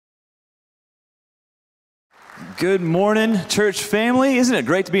Good morning, church family. Isn't it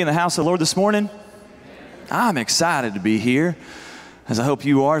great to be in the house of the Lord this morning? I'm excited to be here, as I hope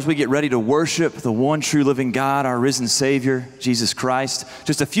you are, as we get ready to worship the one true living God, our risen Savior, Jesus Christ.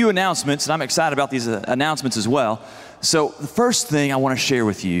 Just a few announcements, and I'm excited about these announcements as well. So the first thing I want to share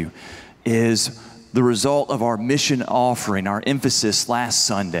with you is the result of our mission offering, our emphasis last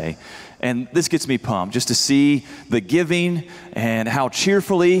Sunday. And this gets me pumped just to see the giving and how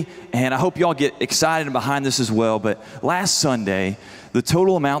cheerfully, and I hope y'all get excited and behind this as well. But last Sunday, the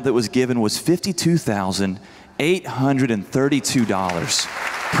total amount that was given was $52,832.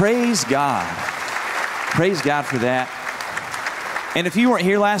 Praise God. Praise God for that. And if you weren't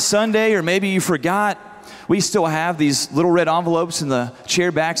here last Sunday, or maybe you forgot, we still have these little red envelopes in the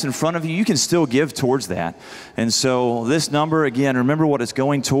chair backs in front of you. You can still give towards that. And so this number, again, remember what it's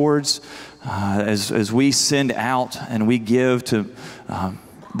going towards as we send out and we give to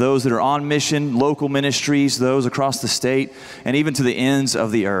those that are on mission, local ministries, those across the state, and even to the ends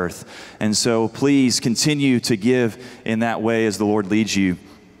of the earth. And so please continue to give in that way as the Lord leads you.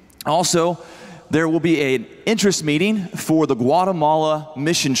 Also, there will be an interest meeting for the Guatemala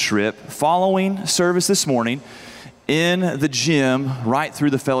mission trip following service this morning in the gym right through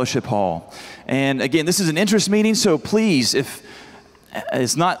the fellowship hall. And again, this is an interest meeting, so please, if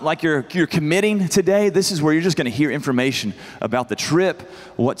it's not like you're committing today, this is where you're just going to hear information about the trip,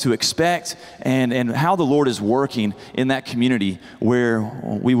 what to expect, and how the Lord is working in that community where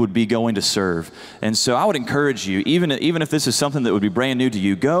we would be going to serve. And so I would encourage you, even if this is something that would be brand new to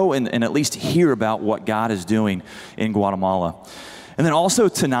you, go and at least hear about what God is doing in Guatemala. And then also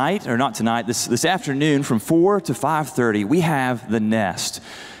tonight, or not tonight, this afternoon from 4 to 5:30, we have The Nest.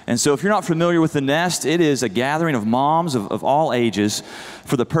 And so if you're not familiar with The Nest, it is a gathering of moms of all ages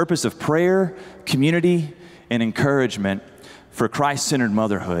for the purpose of prayer, community, and encouragement for Christ-centered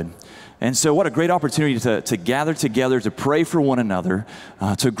motherhood. And so what a great opportunity to gather together, to pray for one another,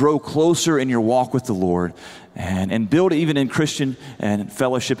 to grow closer in your walk with the Lord, and build even in Christian and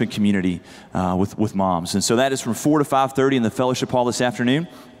fellowship and community with moms. And so that is from 4 to 5:30 in the fellowship hall this afternoon.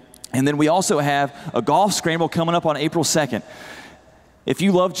 And then we also have a golf scramble coming up on April 2nd. If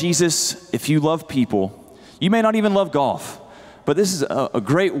you love Jesus, if you love people, you may not even love golf, but this is a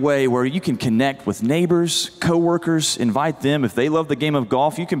great way where you can connect with neighbors, coworkers, invite them. If they love the game of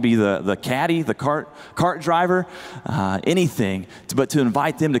golf, you can be the caddy, the cart driver, anything, but to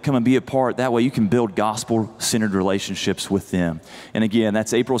invite them to come and be a part. That way you can build gospel-centered relationships with them. And again,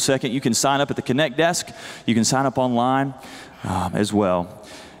 that's April 2nd. You can sign up at the Connect desk. You can sign up online as well.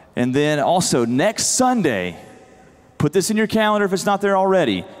 And then also next Sunday, put this in your calendar if it's not there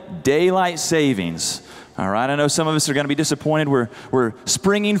already, daylight savings. All right, I know some of us are going to be disappointed. We're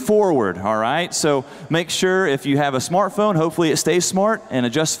springing forward, all right? So make sure if you have a smartphone, hopefully it stays smart and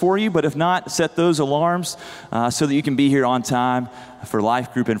adjusts for you. But if not, set those alarms so that you can be here on time for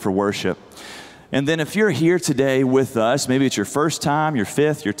life group and for worship. And then if you're here today with us, maybe it's your first time, your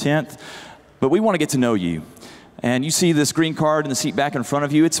 5th, your 10th, but we want to get to know you. And you see this green card in the seat back in front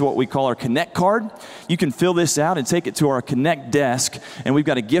of you. It's what we call our Connect card. You can fill this out and take it to our Connect desk, and we've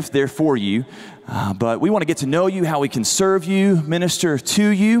got a gift there for you. But we want to get to know you, how we can serve you, minister to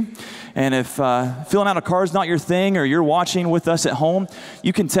you. And if filling out a card is not your thing, or you're watching with us at home,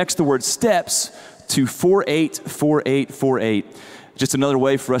 you can text the word STEPS to 484848. Just another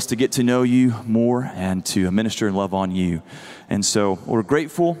way for us to get to know you more and to minister and love on you. And so we're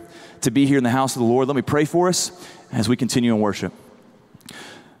grateful to be here in the house of the Lord. Let me pray for us as we continue in worship.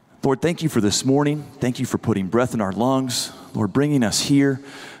 Lord, thank you for this morning. Thank you for putting breath in our lungs. Lord, bringing us here.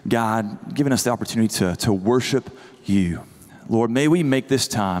 God, giving us the opportunity to worship you. Lord, may we make this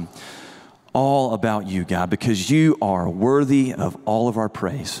time all about you, God, because you are worthy of all of our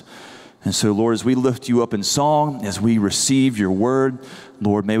praise. And so, Lord, as we lift you up in song, as we receive your word,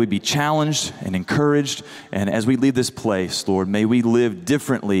 Lord, may we be challenged and encouraged. And as we leave this place, Lord, may we live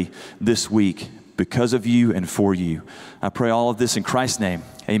differently this week because of you and for you. I pray all of this in Christ's name.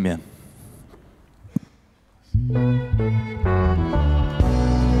 Amen.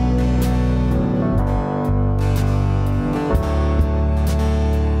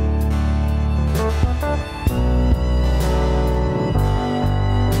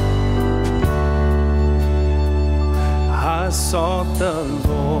 I sought the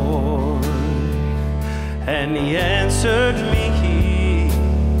Lord, and He answered me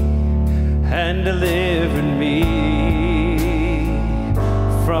and delivered me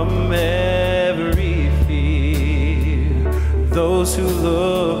from every fear. Those who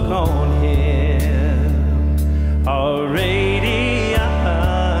look on Him are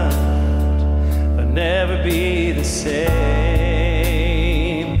radiant, they'll never be the same,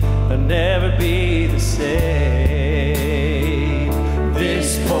 they'll never be the same.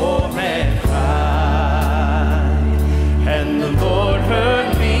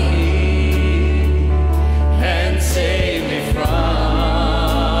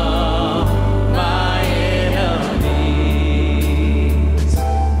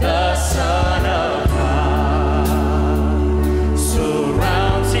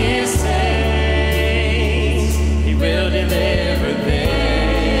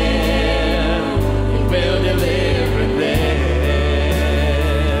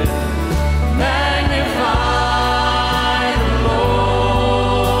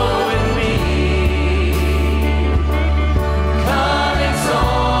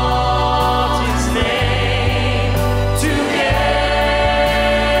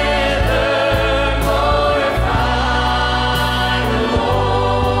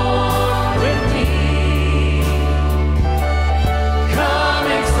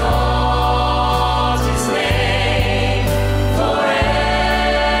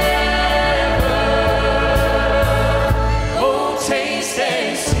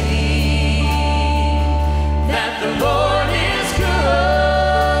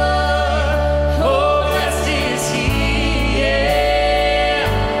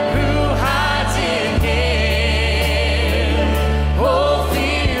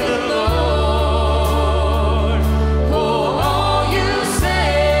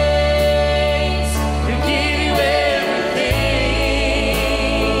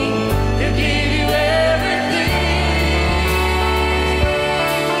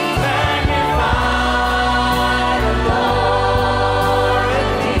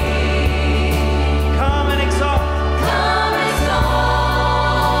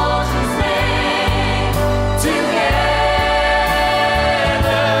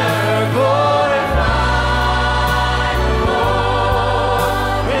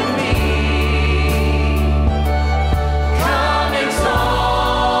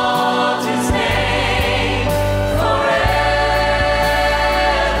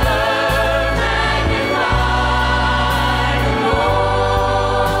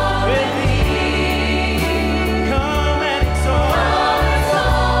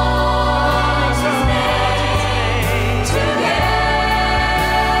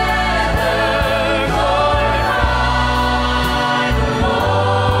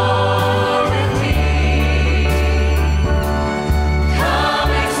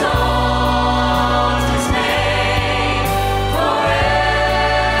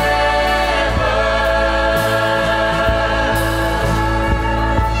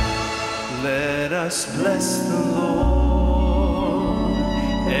 us bless the Lord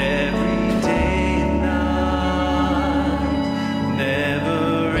every day and night.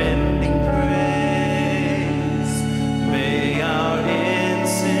 Never-ending praise. May our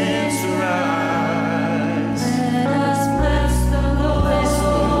incense rise. Let us bless the Lord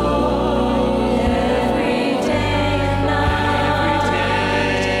every day and night.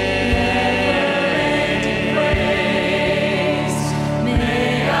 Never-ending praise.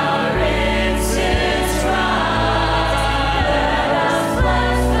 May our incense rise. Let us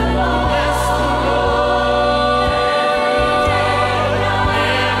bless the Lord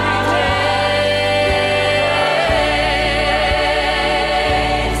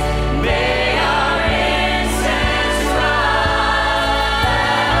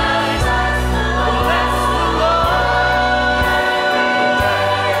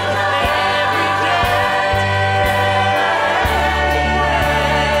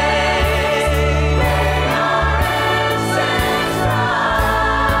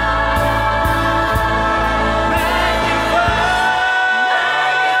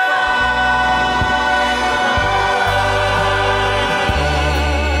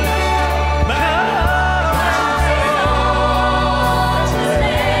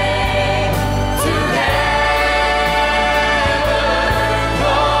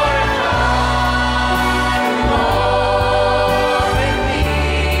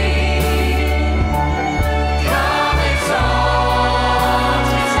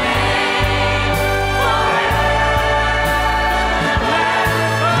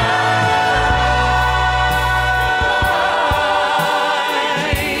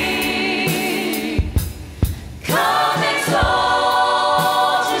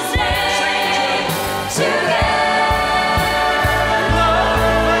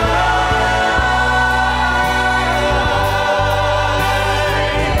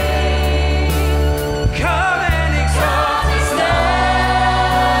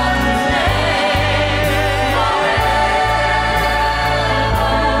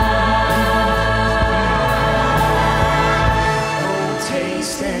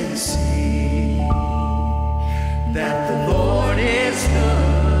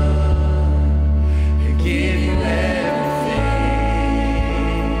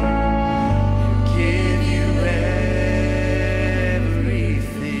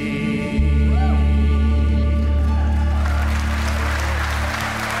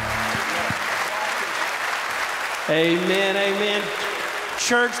Amen, amen.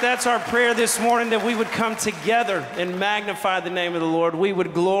 Church, that's our prayer this morning, that we would come together and magnify the name of the Lord. We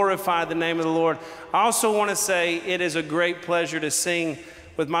would glorify the name of the Lord. I also want to say it is a great pleasure to sing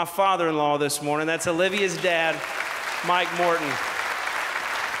with my father-in-law this morning. That's Olivia's dad, Mike Morton.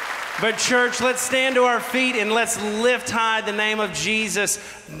 But church, let's stand to our feet and let's lift high the name of Jesus.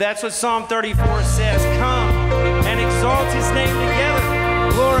 That's what Psalm 34 says. Come and exalt his name together.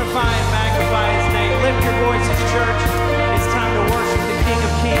 Glorify and magnify his name. Lift your voices, church. It's time to worship the King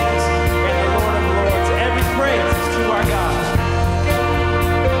of Kings and the Lord of Lords. Every praise is to our God.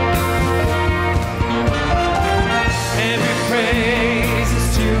 Every praise is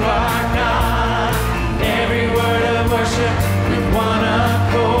to our God. Every word of worship with one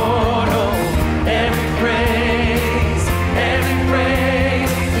accord. Oh, every praise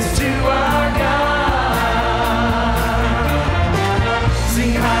is to our God.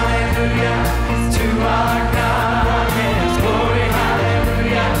 Sing hallelujah to our God.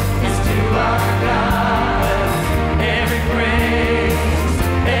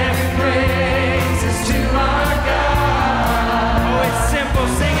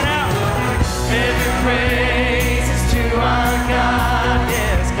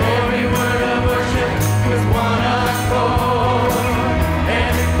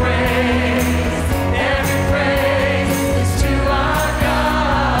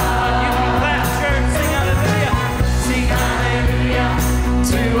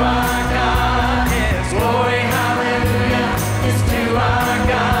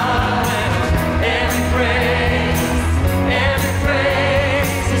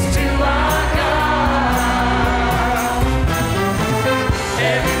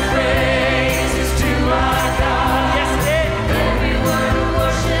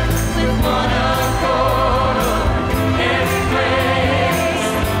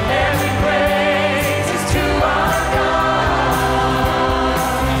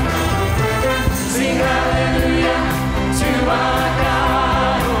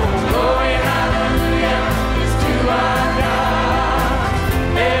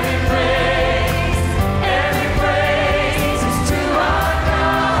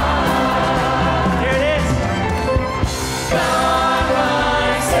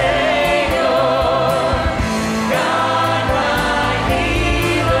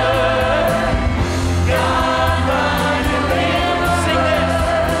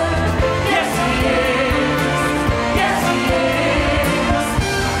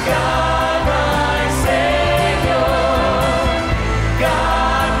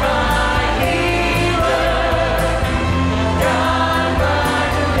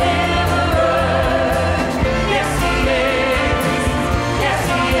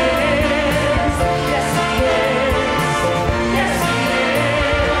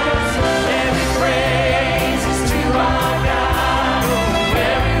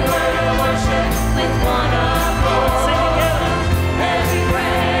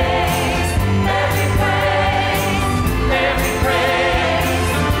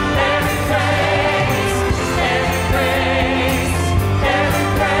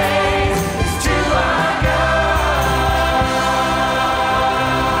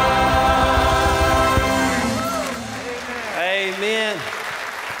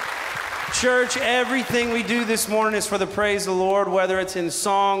 Church, everything we do this morning is for the praise of the Lord, whether it's in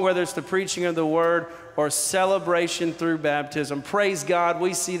song, whether it's the preaching of the word, or celebration through baptism. Praise God.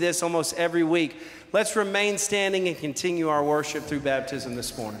 We see this almost every week. Let's remain standing and continue our worship through baptism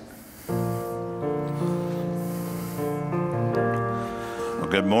this morning. Well,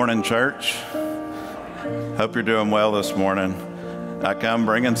 good morning, church. Hope you're doing well this morning. I come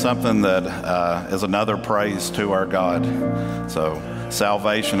bringing something that is another praise to our God. So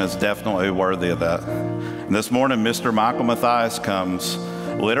salvation is definitely worthy of that. And this morning, Mr. Michael Matthias comes.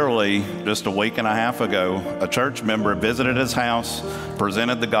 Literally just a week and a half ago, a church member visited his house,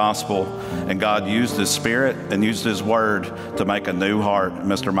 presented the gospel, and God used his spirit and used his word to make a new heart,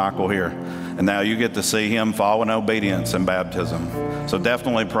 Mr. Michael here. And now you get to see him fall in obedience in baptism. So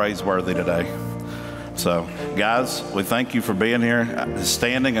definitely praiseworthy today. So guys, we thank you for being here,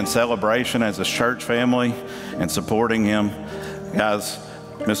 standing in celebration as a church family and supporting him. Guys,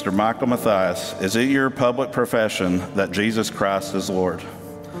 Mr. Michael Matthias, is it your public profession that Jesus Christ is Lord?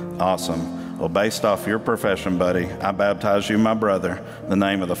 Awesome. Well, based off your profession, buddy, I baptize you, my brother, in the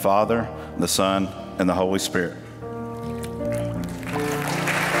name of the Father, the Son, and the Holy Spirit.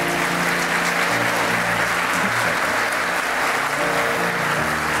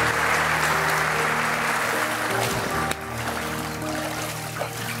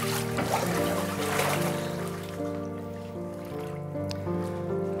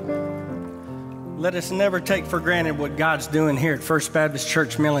 Let us never take for granted what God's doing here at First Baptist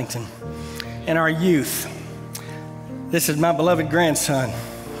Church Millington and our youth. This is my beloved grandson.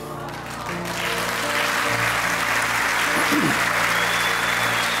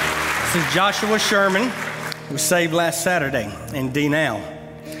 This is Joshua Sherman, who was saved last Saturday in D now.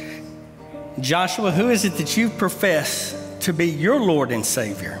 Joshua, who is it that you profess to be your Lord and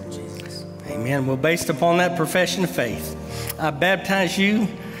Savior? Amen. Well, based upon that profession of faith, I baptize you,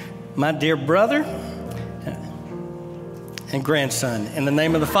 my dear brother and grandson, in the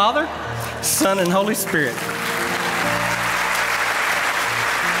name of the Father, Son, and Holy Spirit. I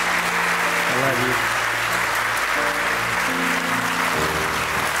love you.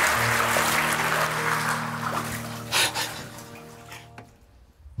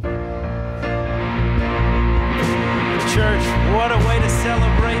 Church, what a way to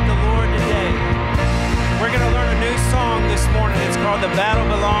celebrate the Lord today. We're going to learn a new song this morning. It's called The Battle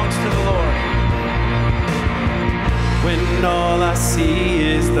Belongs to the Lord. When all I see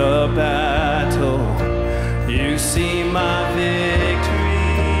is the battle, you see my victory.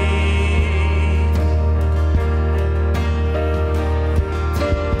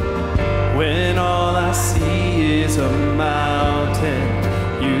 When all I see is a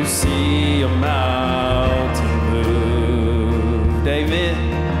mountain, you see a mountain move. David,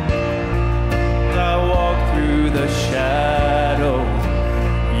 I walk through the shadow,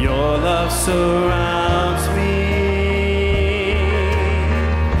 your love surrounds me.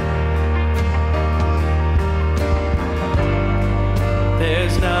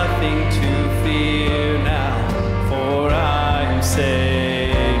 There's nothing to fear now, for I am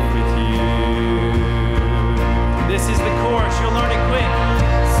safe with you. This is the chorus, you'll learn it quick.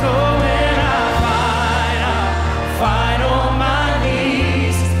 So when I fight on my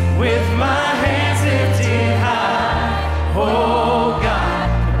knees with my hands lifted high. Oh God,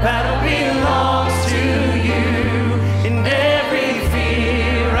 the battle belongs to you. In every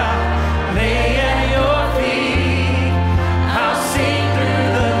fear I lay at your feet. I'll sing through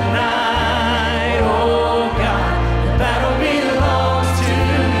the night. Oh God, the battle belongs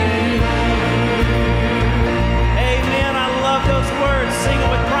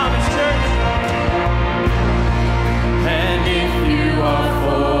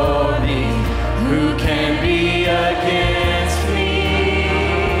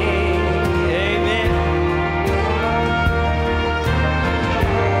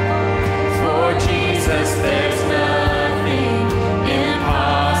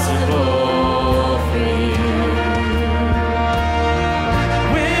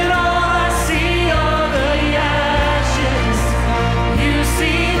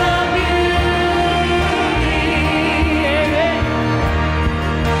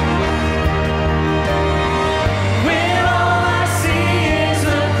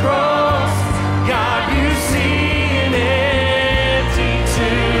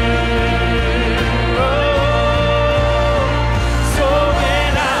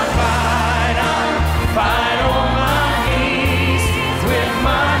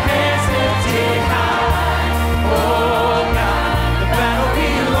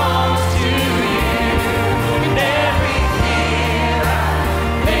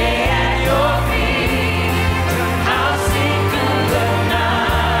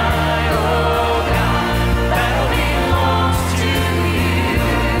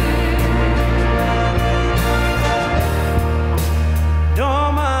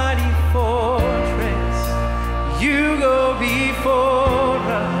You go before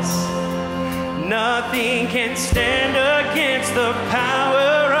us. Nothing can stand against the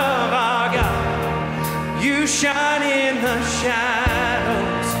power of our God. You shine in the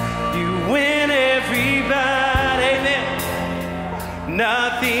shadows. You win every battle. Amen.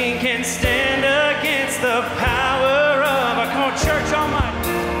 Nothing can stand against the power of our, come on, church, almighty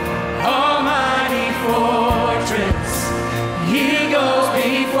fortress. He goes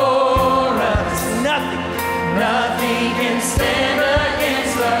before us. Nothing can stand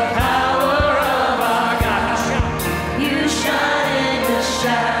against the power of our God. You shine in the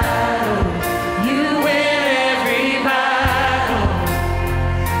shadow. You win every battle.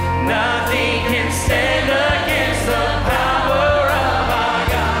 Nothing can stand against the power of our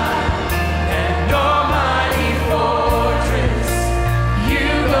God. And almighty fortress, you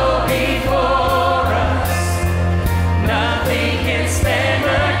go before us. Nothing can stand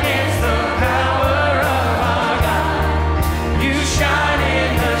against the power of our God. You shine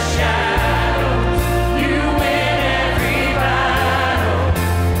in the shadows. You win every battle.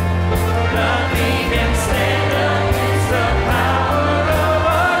 Nothing can stand against the power of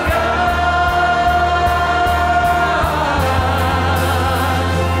our God.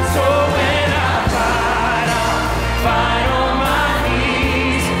 So when I fight on my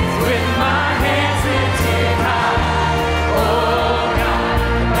knees with my hands lifted high. Oh God,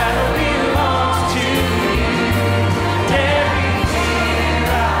 the battle belongs to you. Every tear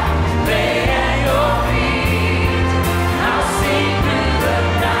I lay at your feet. I'll sing through the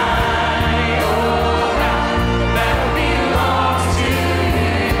night. Oh God, the battle belongs to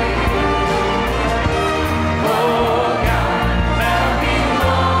you. Oh God, the battle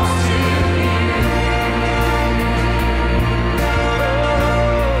belongs to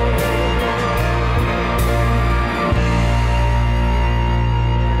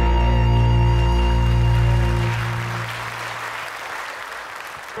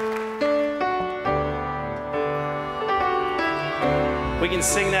We can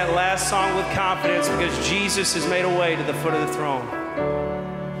sing that last song with confidence because Jesus has made a way to the foot of the throne.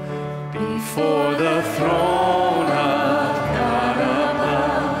 Before the throne of God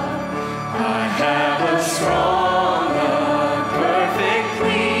above, I have a strong, a perfect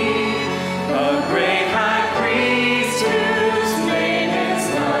plea, a great high priest whose name is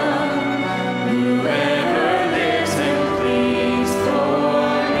love, whoever lives and pleads for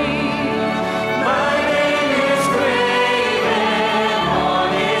me. My name is graven on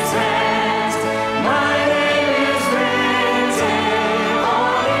his hands. My name is written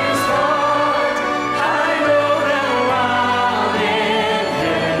on his heart. I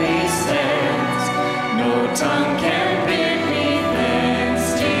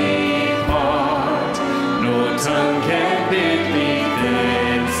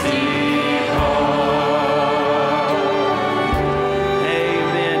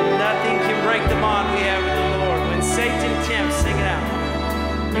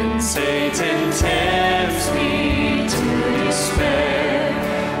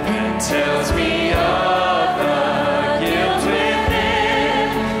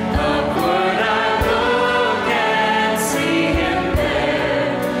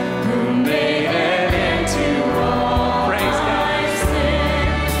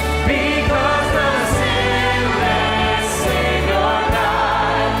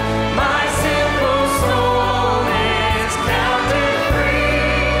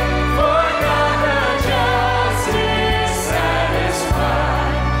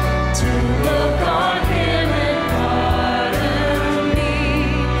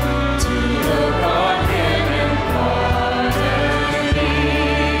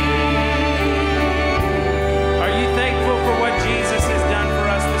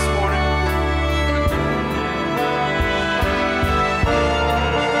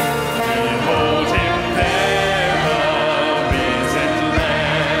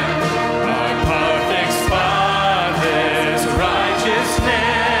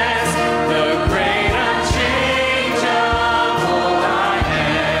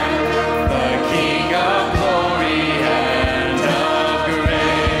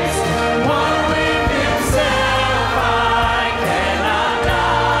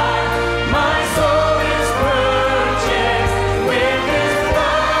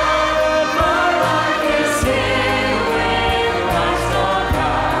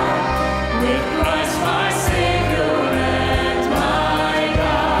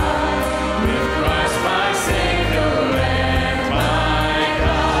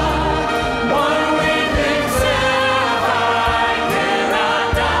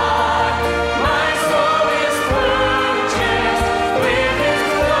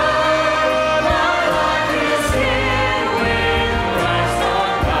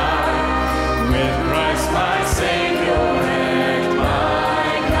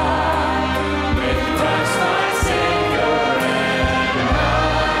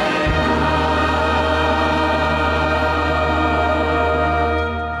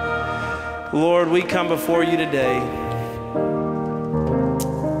we come before you today,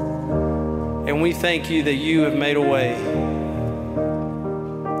 and we thank you that you have made a way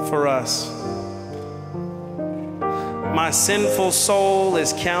for us. My sinful soul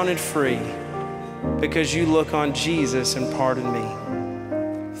is counted free because you look on Jesus and pardon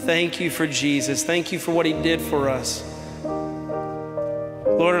me. Thank you for Jesus. Thank you for what he did for us.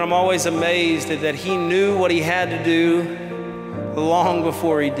 Lord, and I'm always amazed that he knew what he had to do long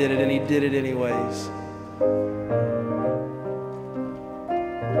before he did it, and he did it anyways.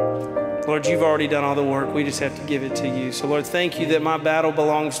 Lord, you've already done all the work. We just have to give it to you. So Lord, thank you that my battle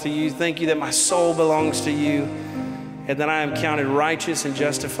belongs to you. Thank you that my soul belongs to you, and that I am counted righteous and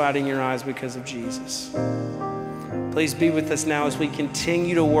justified in your eyes because of Jesus. Please be with us now as we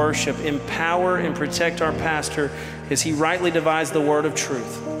continue to worship, empower, and protect our pastor as he rightly divides the word of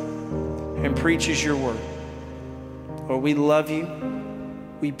truth and preaches your word. Lord, we love you.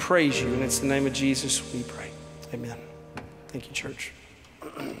 We praise you. And it's in the name of Jesus we pray. Amen. Thank you, church.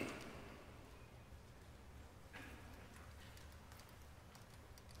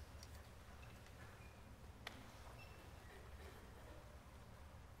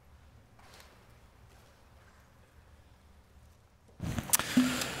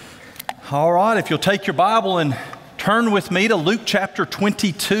 All right, if you'll take your Bible and turn with me to Luke chapter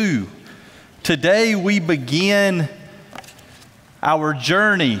 22. Today we begin our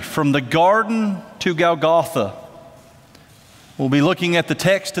journey from the garden to Golgotha. We'll be looking at the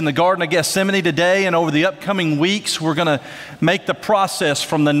text in the Garden of Gethsemane today, and over the upcoming weeks we're going to make the process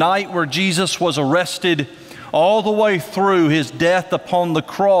from the night where Jesus was arrested all the way through his death upon the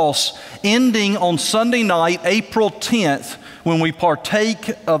cross, ending on Sunday night, April 10th, when we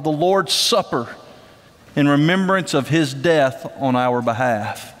partake of the Lord's Supper in remembrance of his death on our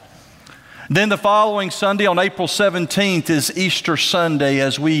behalf. Then the following Sunday, on April 17th, is Easter Sunday,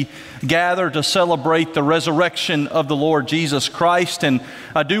 as we gather to celebrate the resurrection of the Lord Jesus Christ. And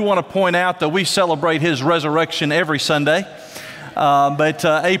I do want to point out that we celebrate his resurrection every Sunday, but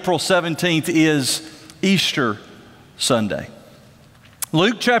April 17th is Easter Sunday.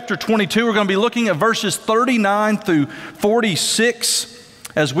 Luke chapter 22, we're going to be looking at verses 39 through 46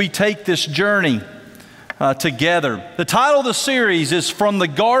 as we take this journey together. The title of the series is From the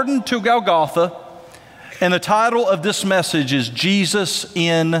Garden to Golgotha, and the title of this message is Jesus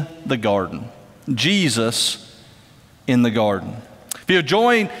in the Garden. Jesus in the Garden.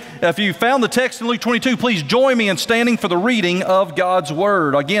 If you found the text in Luke 22, please join me in standing for the reading of God's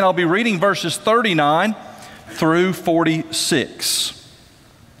Word. Again, I'll be reading verses 39 through 46.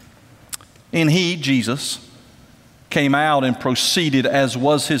 And he, Jesus, came out and proceeded, as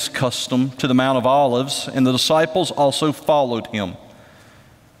was his custom, to the Mount of Olives, and the disciples also followed him.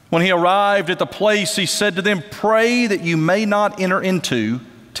 When he arrived at the place, he said to them, "Pray that you may not enter into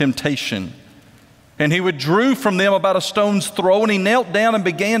temptation." And he withdrew from them about a stone's throw, and he knelt down and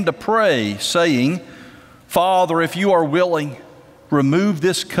began to pray, saying, "Father, if you are willing, remove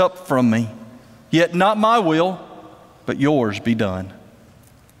this cup from me. Yet not my will, but yours be done."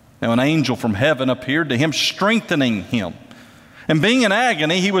 Now an angel from heaven appeared to him, strengthening him. And being in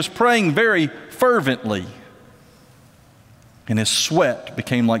agony, he was praying very fervently. And his sweat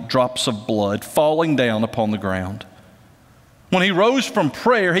became like drops of blood falling down upon the ground. When he rose from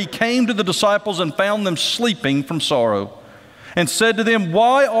prayer, he came to the disciples and found them sleeping from sorrow, and said to them,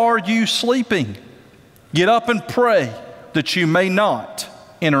 "Why are you sleeping? Get up and pray that you may not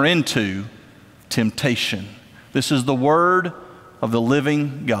enter into temptation." This is the word of the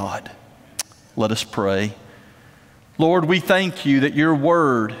living God. Let us pray. Lord, we thank you that your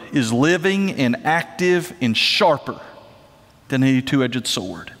word is living and active and sharper than any two-edged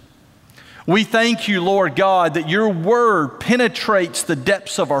sword. We thank you, Lord God, that your word penetrates the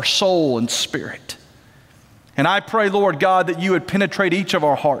depths of our soul and spirit. And I pray, Lord God, that you would penetrate each of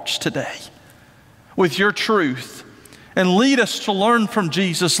our hearts today with your truth and lead us to learn from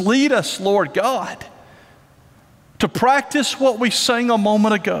Jesus. Lead us, Lord God, to practice what we sang a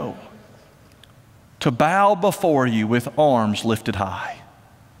moment ago, to bow before you with arms lifted high,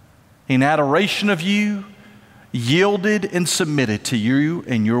 in adoration of you, yielded and submitted to you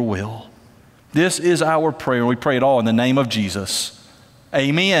and your will. This is our prayer. We pray it all in the name of Jesus.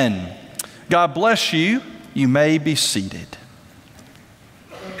 Amen. God bless you. You may be seated.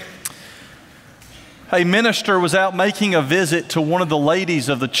 A minister was out making a visit to one of the ladies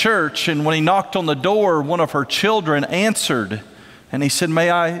of the church, and when he knocked on the door, one of her children answered, and he said,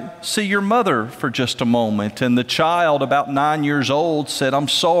 "May I see your mother for just a moment?" And the child, about 9 years old, said, "I'm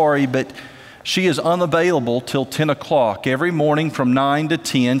sorry, but she is unavailable till 10 o'clock. Every morning from 9 to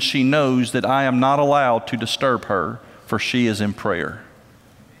 10, she knows that I am not allowed to disturb her, for she is in prayer."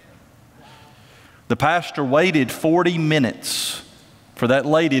 The pastor waited 40 minutes for that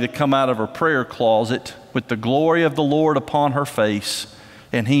lady to come out of her prayer closet with the glory of the Lord upon her face,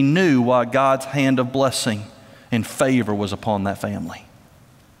 and he knew why God's hand of blessing and favor was upon that family.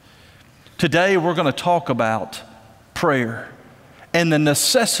 Today we're going to talk about prayer and the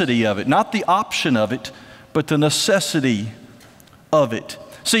necessity of it, not the option of it, but the necessity of it.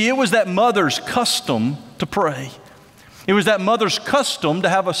 See, it was that mother's custom to pray. It was that mother's custom to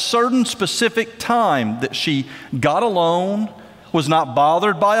have a certain specific time that she got alone, was not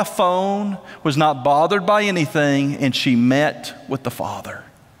bothered by a phone, was not bothered by anything, and she met with the Father.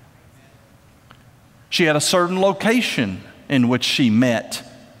 She had a certain location in which she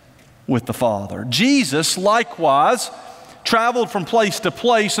met with the Father. Jesus, likewise, traveled from place to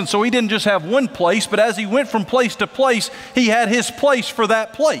place, and so he didn't just have one place, but as he went from place to place, he had his place for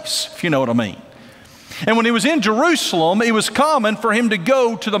that place, if you know what I mean. And when he was in Jerusalem, it was common for him to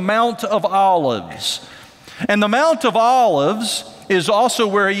go to the Mount of Olives. And the Mount of Olives is also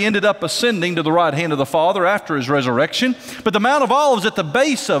where he ended up ascending to the right hand of the Father after his resurrection. But the Mount of Olives, at the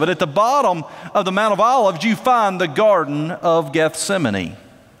base of it, at the bottom of the Mount of Olives, you find the Garden of Gethsemane.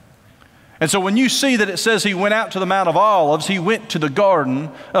 And so when you see that it says he went out to the Mount of Olives, he went to the Garden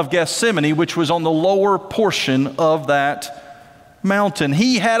of Gethsemane, which was on the lower portion of that mountain.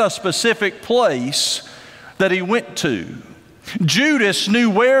 He had a specific place that he went to. Judas knew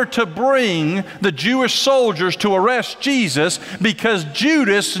where to bring the Jewish soldiers to arrest Jesus because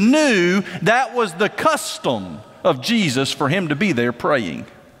Judas knew that was the custom of Jesus for him to be there praying.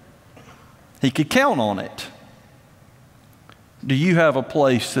 He could count on it. Do you have a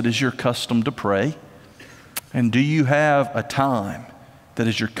place that is your custom to pray? And do you have a time that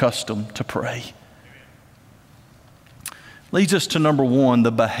is your custom to pray? Leads us to number one,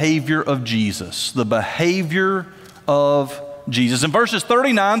 the behavior of Jesus. The behavior of Jesus. In verses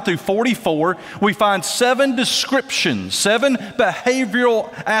 39 through 44, we find 7 descriptions, 7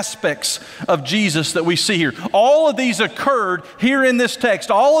 behavioral aspects of Jesus that we see here. All of these occurred here in this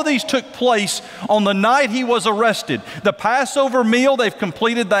text. All of these took place on the night he was arrested. The Passover meal, they've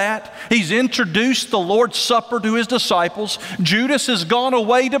completed that. He's introduced the Lord's Supper to his disciples. Judas has gone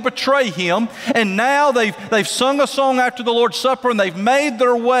away to betray him, and now they've sung a song after the Lord's Supper, and they've made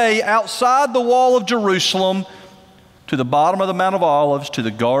their way outside the wall of Jerusalem to the bottom of the Mount of Olives, to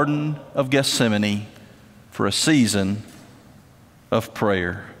the Garden of Gethsemane for a season of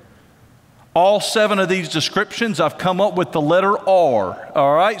prayer. All 7 of these descriptions, I've come up with the letter R,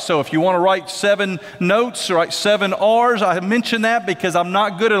 all right? So if you want to write 7 notes, write 7 R's. I mention that because I'm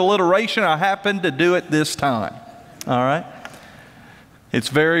not good at alliteration. I happen to do it this time, all right? It's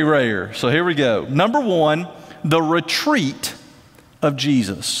very rare. So here we go. Number 1, the retreat of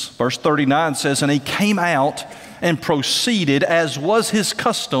Jesus. Verse 39 says, and he came out and proceeded, as was his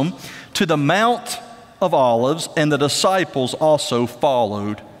custom, to the Mount of Olives, and the disciples also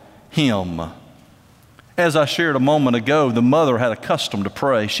followed him. As I shared a moment ago, the mother had a custom to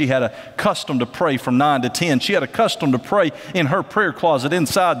pray. She had a custom to pray from 9 to 10. She had a custom to pray in her prayer closet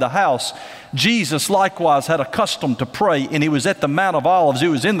inside the house. Jesus likewise had a custom to pray, and he was at the Mount of Olives. It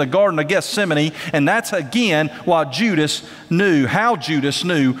was in the Garden of Gethsemane, and that's again why Judas knew, how Judas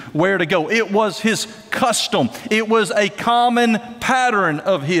knew where to go. It was his custom. It was a common pattern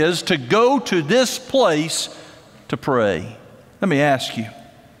of his to go to this place to pray. Let me ask you,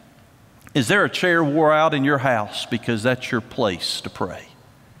 is there a chair wore out in your house because that's your place to pray?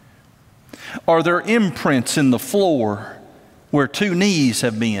 Are there imprints in the floor where 2 knees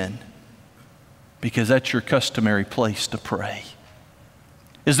have been because that's your customary place to pray?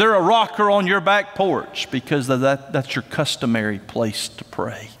 Is there a rocker on your back porch because that's your customary place to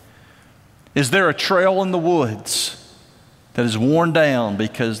pray? Is there a trail in the woods that is worn down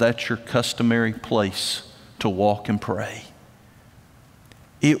because that's your customary place to walk and pray?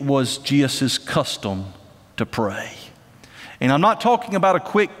 It was Jesus' custom to pray. And I'm not talking about a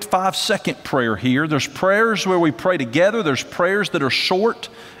quick 5-second prayer here. There's prayers where we pray together. There's prayers that are short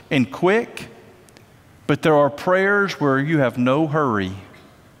and quick. But there are prayers where you have no hurry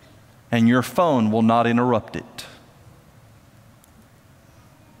and your phone will not interrupt it.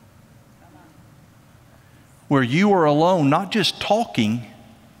 Where you are alone, not just talking,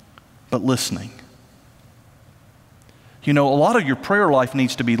 but listening. You know, a lot of your prayer life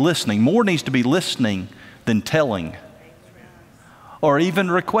needs to be listening. More needs to be listening than telling or even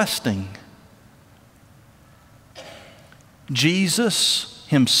requesting. Jesus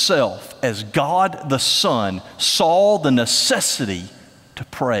himself, as God the Son, saw the necessity to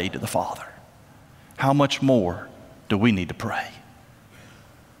pray to the Father. How much more do we need to pray?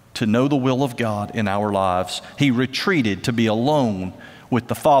 To know the will of God in our lives. He retreated to be alone with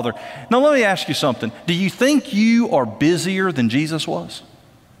the Father. Now let me ask you something. Do you think you are busier than Jesus was?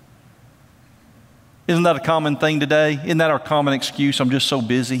 Isn't that a common thing today? Isn't that our common excuse? I'm just so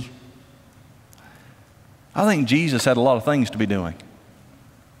busy. I think Jesus had a lot of things to be doing.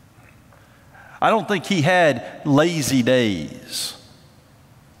 I don't think he had lazy days.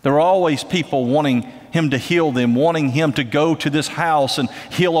 There were always people wanting him to heal them, wanting him to go to this house and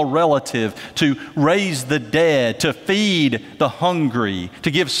heal a relative, to raise the dead, to feed the hungry,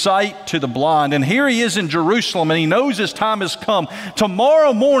 to give sight to the blind. And here he is in Jerusalem, and he knows his time has come.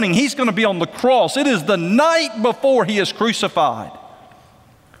 Tomorrow morning, he's going to be on the cross. It is the night before he is crucified.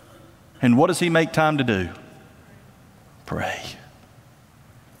 And what does he make time to do? Pray.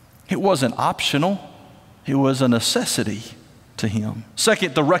 It wasn't optional. It was a necessity to him.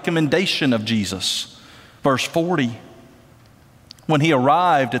 Second, the recommendation of Jesus. Verse 40, when he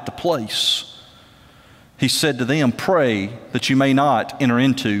arrived at the place, he said to them, pray that you may not enter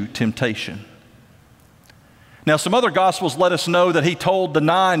into temptation. Now, some other Gospels let us know that he told the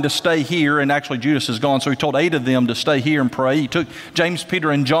 9 to stay here, and actually Judas is gone, so he told 8 of them to stay here and pray. He took James, Peter,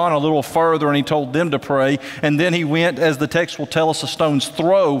 and John a little further, and he told them to pray. And then he went, as the text will tell us, a stone's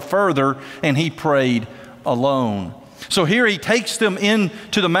throw further, and he prayed alone. So here he takes them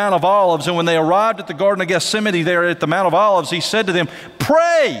into the Mount of Olives, and when they arrived at the Garden of Gethsemane there at the Mount of Olives, he said to them,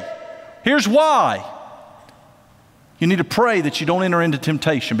 pray. Here's why. You need to pray that you don't enter into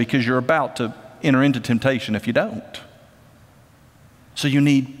temptation, because you're about to enter into temptation if you don't. So you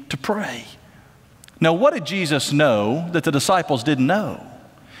need to pray. Now, what did Jesus know that the disciples didn't know?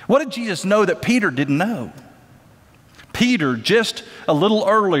 What did Jesus know that Peter didn't know? Peter, just a little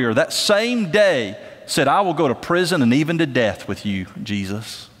earlier, that same day, said, I will go to prison and even to death with you,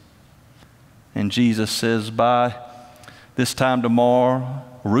 Jesus. And Jesus says, by this time tomorrow,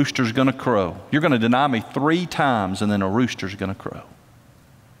 a rooster's going to crow. You're going to deny me 3 times, and then a rooster's going to crow.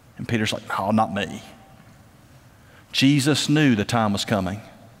 And Peter's like, no, not me. Jesus knew the time was coming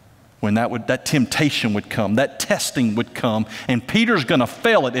when that temptation would come, that testing would come, and Peter's going to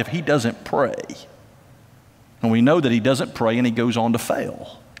fail it if he doesn't pray. And we know that he doesn't pray, and he goes on to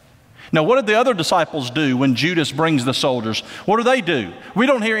fail. Now, what did the other disciples do when Judas brings the soldiers? What do? We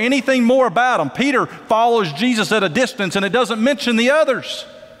don't hear anything more about them. Peter follows Jesus at a distance, and it doesn't mention the others.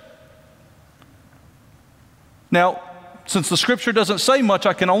 Now, since the scripture doesn't say much,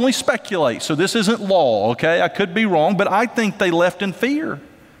 I can only speculate. So this isn't law, okay? I could be wrong, but I think they left in fear.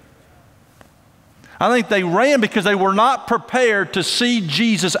 I think they ran because they were not prepared to see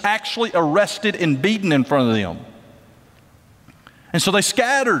Jesus actually arrested and beaten in front of them. And so they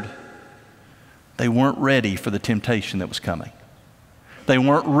scattered. They weren't ready for the temptation that was coming. They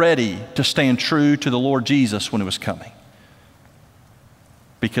weren't ready to stand true to the Lord Jesus when it was coming,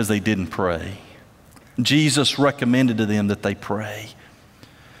 because they didn't pray. Jesus recommended to them that they pray.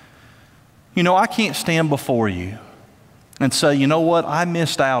 You know, I can't stand before you and say, you know what, I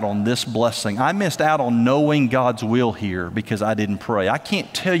missed out on this blessing. I missed out on knowing God's will here because I didn't pray. I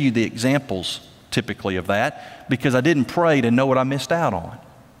can't tell you the examples typically of that because I didn't pray to know what I missed out on.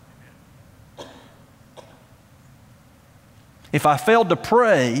 If I failed to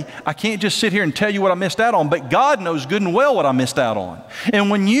pray, I can't just sit here and tell you what I missed out on, but God knows good and well what I missed out on. And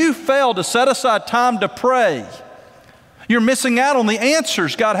when you fail to set aside time to pray, you're missing out on the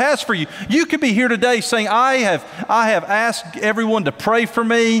answers God has for you. You could be here today saying, I have asked everyone to pray for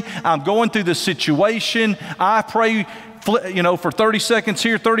me. I'm going through this situation. I pray, for 30 seconds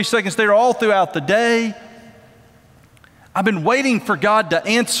here, 30 seconds there, all throughout the day. I've been waiting for God to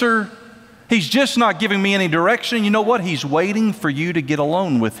answer. He's just not giving me any direction. You know what? He's waiting for you to get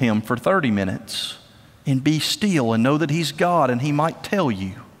alone with him for 30 minutes and be still and know that he's God and he might tell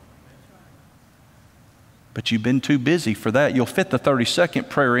you. But you've been too busy for that. You'll fit the 30-second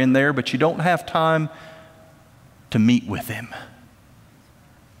prayer in there, but you don't have time to meet with him.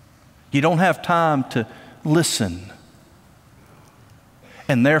 You don't have time to listen.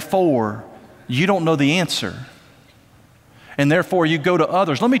 And therefore, you don't know the answer. And therefore, you go to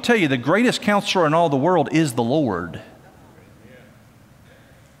others. Let me tell you, the greatest counselor in all the world is the Lord.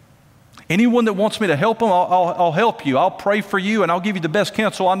 Anyone that wants me to help them, I'll help you. I'll pray for you, and I'll give you the best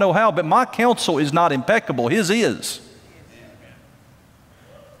counsel I know how. But my counsel is not impeccable. His is.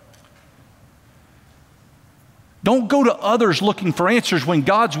 Don't go to others looking for answers when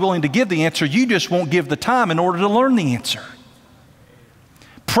God's willing to give the answer. You just won't give the time in order to learn the answer.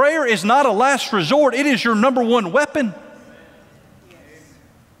 Prayer is not a last resort. It is your number one weapon.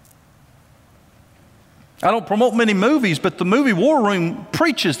 I don't promote many movies, but the movie War Room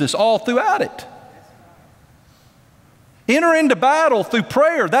preaches this all throughout it. Enter into battle through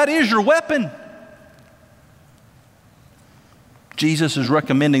prayer. That is your weapon. Jesus is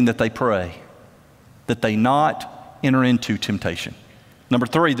recommending that they pray, that they not enter into temptation. Number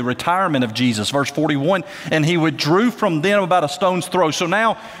 3, the retirement of Jesus. Verse 41, and he withdrew from them about a stone's throw. So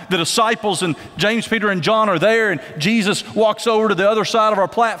now the disciples and James, Peter, and John are there, and Jesus walks over to the other side of our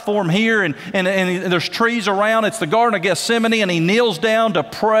platform here, and there's trees around. It's the Garden of Gethsemane, and he kneels down to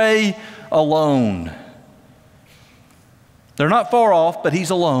pray alone. They're not far off, but he's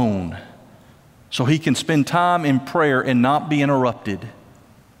alone. So he can spend time in prayer and not be interrupted.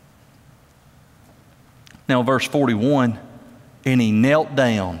 Now verse 41, and he knelt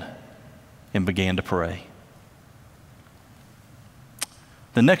down and began to pray.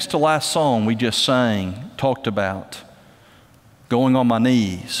 The next to last song we just sang talked about going on my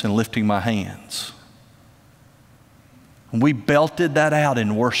knees and lifting my hands. And we belted that out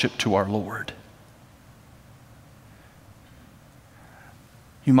in worship to our Lord.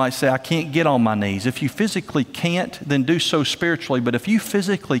 You might say, I can't get on my knees. If you physically can't, then do so spiritually. But if you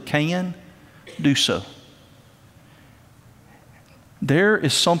physically can, do so. There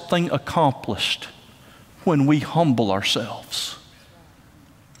is something accomplished when we humble ourselves.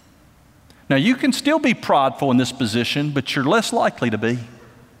 Now, you can still be pridful in this position, but you're less likely to be.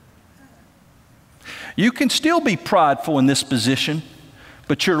 You can still be prideful in this position,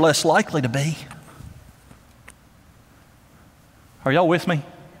 but you're less likely to be. Are y'all with me?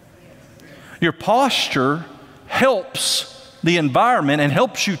 Your posture helps the environment and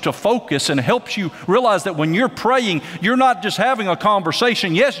helps you to focus and helps you realize that when you're praying, you're not just having a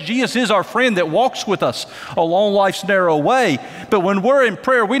conversation. Yes, Jesus is our friend that walks with us along life's narrow way. But when we're in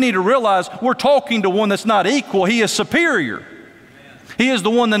prayer, we need to realize we're talking to one that's not equal. He is superior. He is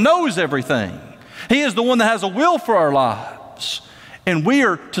the one that knows everything. He is the one that has a will for our lives. And we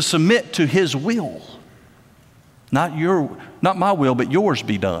are to submit to His will. Not my will, but yours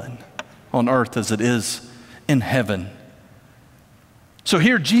be done on earth as it is in heaven. So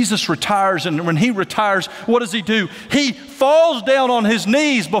here Jesus retires, and when he retires, what does he do? He falls down on his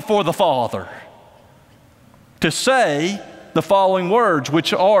knees before the Father to say the following words,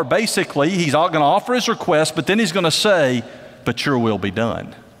 which are basically, he's not going to offer his request, but then he's going to say, but your will be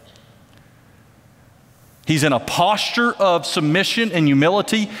done. He's in a posture of submission and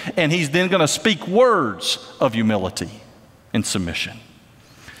humility, and he's then going to speak words of humility and submission.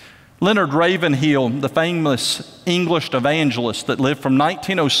 Leonard Ravenhill, the famous English evangelist that lived from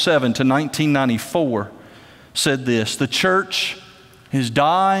 1907 to 1994, said this: the church is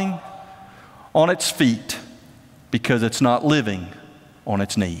dying on its feet because it's not living on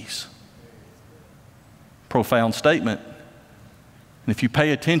its knees. Profound statement. And if you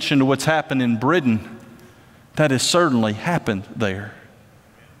pay attention to what's happened in Britain, that has certainly happened there.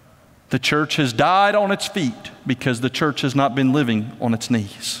 The church has died on its feet because the church has not been living on its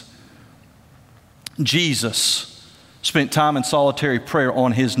knees. Jesus spent time in solitary prayer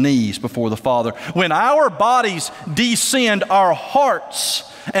on his knees before the Father. When our bodies descend, our hearts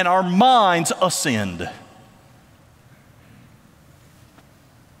and our minds ascend.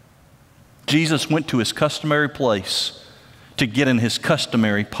 Jesus went to his customary place to get in his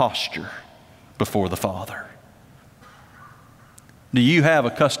customary posture before the Father. Do you have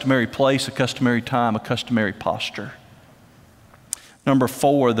a customary place, a customary time, a customary posture? Number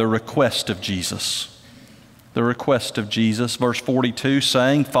 4, the request of Jesus. The request of Jesus, verse 42,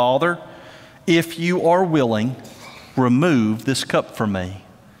 saying, Father, if you are willing, remove this cup from me.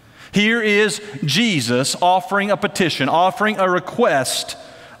 Here is Jesus offering a petition, offering a request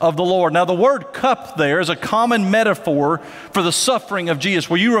of the Lord. Now, the word cup there is a common metaphor for the suffering of Jesus.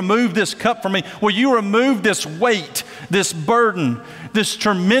 Will you remove this cup from me? Will you remove this weight, this burden, this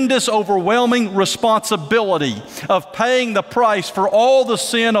tremendous, overwhelming responsibility of paying the price for all the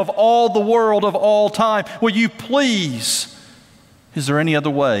sin of all the world of all time? Will you please? Is there any other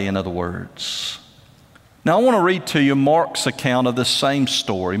way, in other words? Now, I want to read to you Mark's account of this same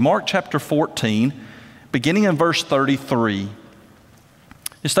story. Mark chapter 14, beginning in verse 33.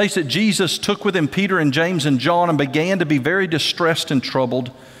 It states that Jesus took with him Peter and James and John and began to be very distressed and troubled.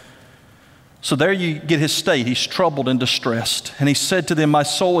 So there you get his state. He's troubled and distressed. And he said to them, my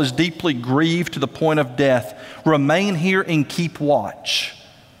soul is deeply grieved to the point of death. Remain here and keep watch.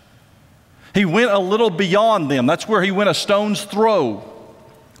 He went a little beyond them. That's where he went a stone's throw.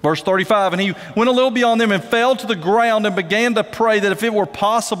 Verse 35, and he went a little beyond them and fell to the ground and began to pray that if it were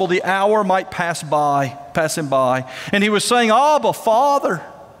possible, the hour might pass him by. And he was saying, Abba, Father,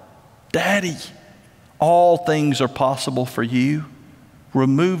 Daddy, all things are possible for you.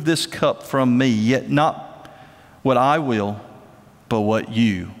 Remove this cup from me, yet not what I will, but what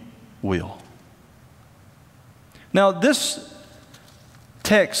you will. Now, this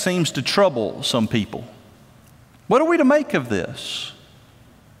text seems to trouble some people. What are we to make of this?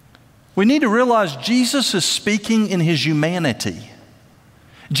 We need to realize Jesus is speaking in his humanity.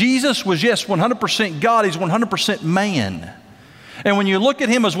 Jesus was, yes, 100% God. He's 100% man. And when you look at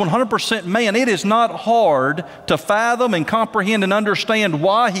him as 100% man, it is not hard to fathom and comprehend and understand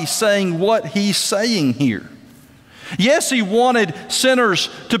why he's saying what he's saying here. Yes, he wanted sinners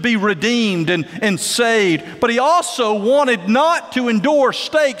to be redeemed and saved, but he also wanted not to endure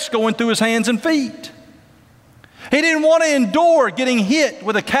stakes going through his hands and feet. He didn't want to endure getting hit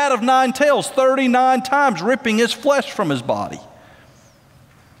with a cat of nine tails 39 times, ripping his flesh from his body.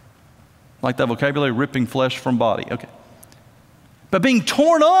 Like that vocabulary, ripping flesh from body. Okay. But being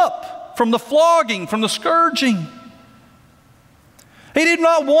torn up from the flogging, from the scourging. He did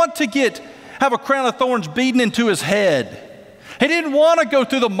not want to have a crown of thorns beaten into his head. He didn't want to go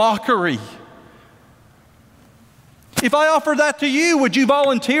through the mockery. If I offered that to you, would you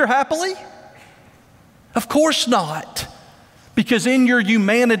volunteer happily? Of course not. Because in your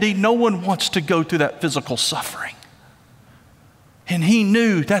humanity, no one wants to go through that physical suffering. And he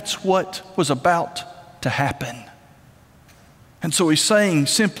knew that's what was about to happen. And so he's saying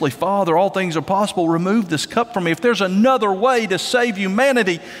simply, Father, all things are possible. Remove this cup from me. If there's another way to save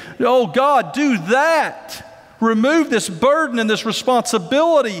humanity, oh God, do that. Remove this burden and this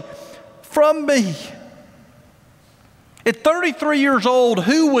responsibility from me. At 33 years old,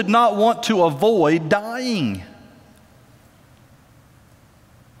 who would not want to avoid dying?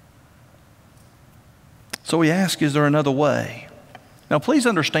 So he asks, is there another way? Now please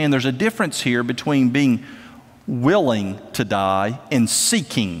understand there's a difference here between being willing to die and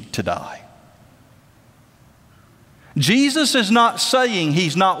seeking to die. Jesus is not saying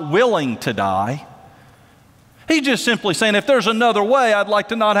he's not willing to die. He's just simply saying, if there's another way, I'd like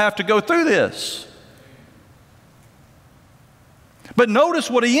to not have to go through this. But notice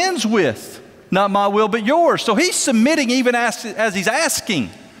what he ends with, not my will but yours. So he's submitting even as he's asking.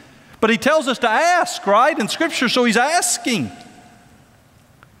 But he tells us to ask, right, in Scripture, so he's asking.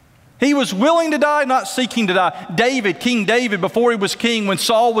 He was willing to die, not seeking to die. David, King David, before he was king, when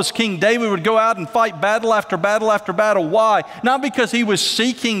Saul was king, David would go out and fight battle after battle after battle. Why? Not because he was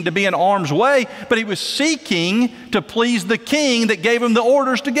seeking to be in harm's way, but he was seeking to please the king that gave him the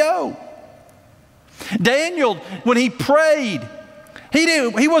orders to go. Daniel, when he prayed,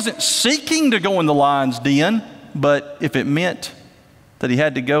 he wasn't seeking to go in the lion's den, but if it meant that he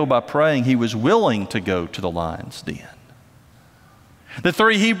had to go by praying, he was willing to go to the lion's den. The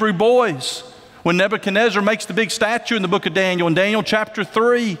three Hebrew boys, when Nebuchadnezzar makes the big statue in the book of Daniel, in Daniel chapter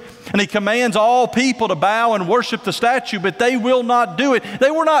 3, and he commands all people to bow and worship the statue, but they will not do it.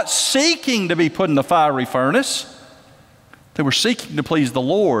 They were not seeking to be put in the fiery furnace. They were seeking to please the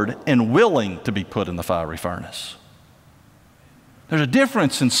Lord and willing to be put in the fiery furnace. There's a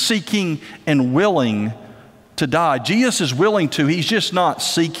difference in seeking and willing to die. Jesus is willing to, he's just not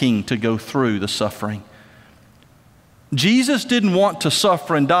seeking to go through the suffering. Jesus didn't want to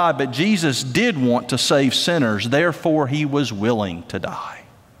suffer and die, but Jesus did want to save sinners. Therefore, he was willing to die.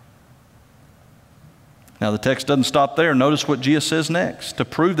 Now, the text doesn't stop there. Notice what Jesus says next. To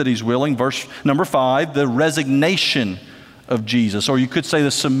prove that he's willing, verse number 5, the resignation of Jesus, or you could say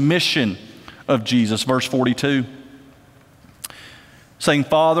the submission of Jesus, verse 42. Saying,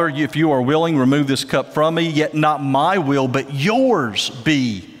 Father, if you are willing, remove this cup from me, yet not my will, but yours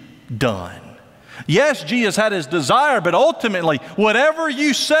be done. Yes, Jesus had his desire, but ultimately, whatever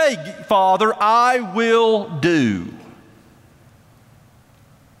you say, Father, I will do.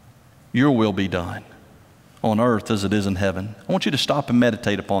 Your will be done on earth as it is in heaven. I want you to stop and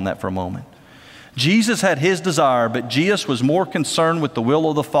meditate upon that for a moment. Jesus had his desire, but Jesus was more concerned with the will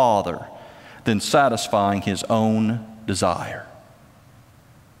of the Father than satisfying his own desire.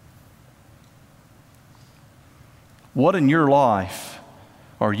 What in your life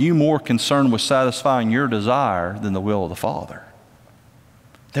are you more concerned with satisfying your desire than the will of the Father?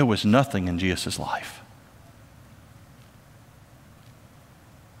 There was nothing in Jesus' life.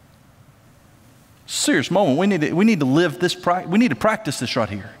 Serious moment. We need to live this. We need to practice this right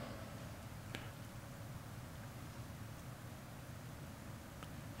here.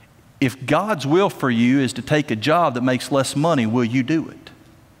 If God's will for you is to take a job that makes less money, will you do it?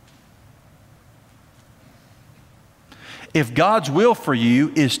 If God's will for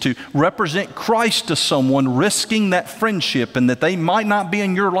you is to represent Christ to someone, risking that friendship and that they might not be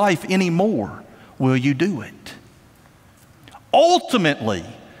in your life anymore, will you do it? Ultimately,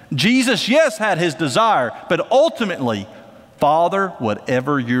 Jesus, yes, had his desire, but ultimately, Father,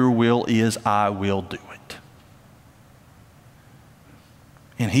 whatever your will is, I will do it.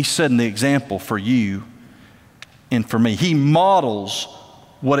 And he's setting the example for you and for me. He models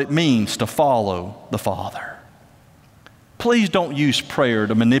what it means to follow the Father. please don't use prayer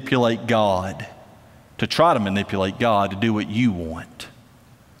to manipulate God, to try to manipulate God to do what you want.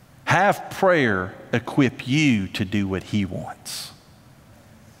 Have prayer equip you to do what He wants.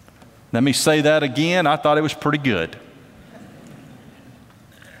 Let me say that again. I thought it was pretty good.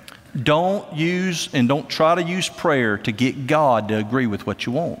 Don't use and don't try to use prayer to get God to agree with what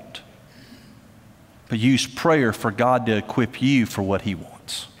you want. But use prayer for God to equip you for what He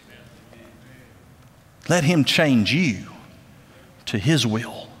wants. Let Him change you to His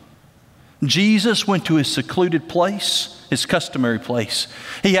will. Jesus went to His secluded place, His customary place.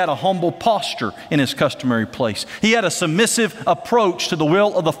 He had a humble posture in His customary place. He had a submissive approach to the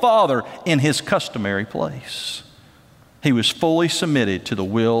will of the Father in His customary place. He was fully submitted to the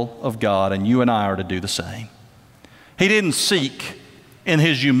will of God, and you and I are to do the same. He didn't seek in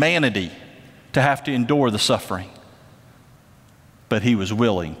His humanity to have to endure the suffering, but He was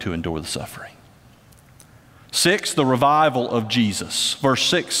willing to endure the suffering. 6, the revival of Jesus.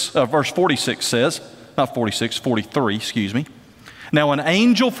 Verse 46 says, not 46, 43, excuse me. Now an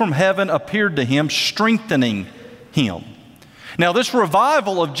angel from heaven appeared to him, strengthening him. Now this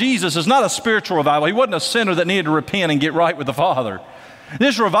revival of Jesus is not a spiritual revival. He wasn't a sinner that needed to repent and get right with the Father.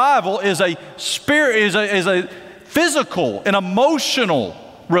 This revival is a physical and emotional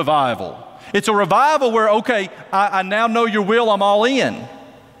revival. It's a revival where, okay, I now know your will, I'm all in.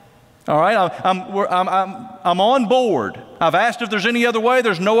 All right, I'm on board. I've asked if there's any other way.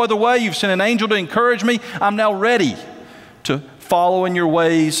 There's no other way. You've sent an angel to encourage me. I'm now ready to follow in your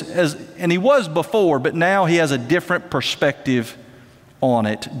ways. And he was before, but now he has a different perspective on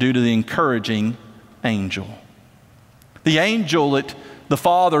it due to the encouraging angel. The angel that the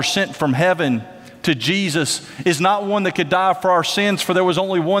Father sent from heaven to Jesus is not one that could die for our sins, for there was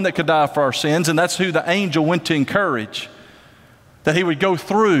only one that could die for our sins, and that's who the angel went to encourage. That he would go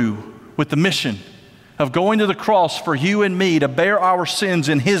through with the mission of going to the cross for you and me to bear our sins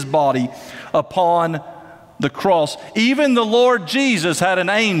in his body upon the cross. Even the Lord Jesus had an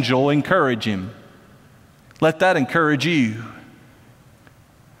angel encourage him. Let that encourage you.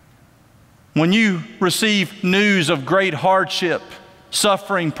 When you receive news of great hardship,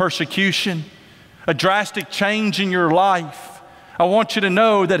 suffering, persecution, a drastic change in your life, I want you to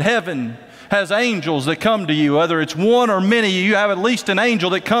know that heaven has angels that come to you. Whether it's one or many, you have at least an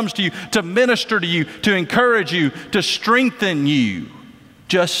angel that comes to you to minister to you, to encourage you, to strengthen you,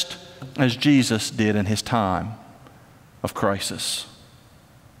 just as Jesus did in his time of crisis.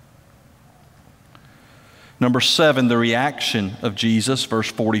 Number 7, the reaction of Jesus,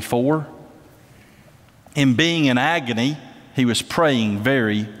 verse 44. In being in agony, he was praying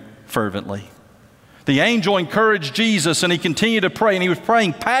very fervently. The angel encouraged Jesus, and he continued to pray, and he was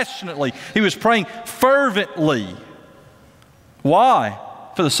praying passionately. He was praying fervently. Why?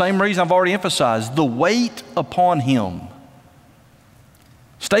 For the same reason I've already emphasized, the weight upon him.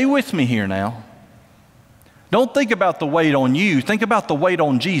 Stay with me here now. Don't think about the weight on you. Think about the weight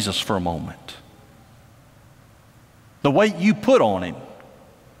on Jesus for a moment. The weight you put on him,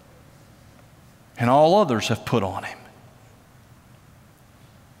 and all others have put on him.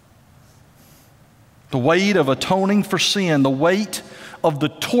 The weight of atoning for sin, the weight of the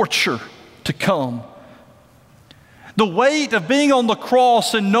torture to come. The weight of being on the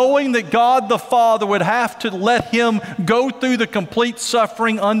cross and knowing that God the Father would have to let him go through the complete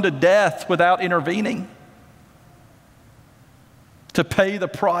suffering unto death without intervening to pay the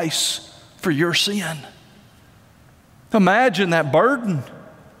price for your sin. Imagine that burden,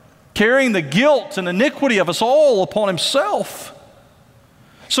 carrying the guilt and iniquity of us all upon himself.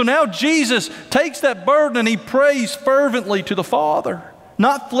 So now Jesus takes that burden and he prays fervently to the Father.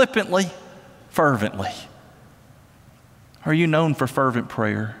 Not flippantly, fervently. Are you known for fervent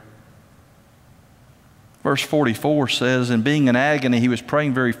prayer? Verse 44 says, in being in agony, he was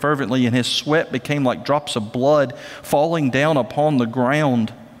praying very fervently, and his sweat became like drops of blood falling down upon the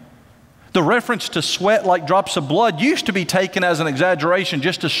ground. The reference to sweat like drops of blood used to be taken as an exaggeration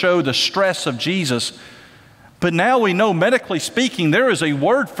just to show the stress of Jesus. But now we know, medically speaking, there is a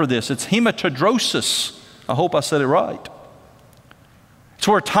word for this. It's hematidrosis. I hope I said it right. It's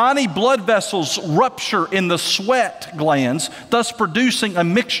where tiny blood vessels rupture in the sweat glands, thus producing a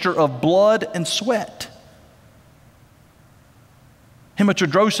mixture of blood and sweat.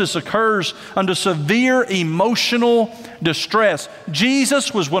 Hematidrosis occurs under severe emotional distress.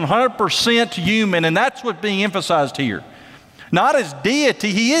 Jesus was 100% human, and that's what's being emphasized here. Not as deity,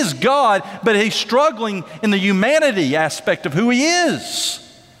 he is God, but he's struggling in the humanity aspect of who he is.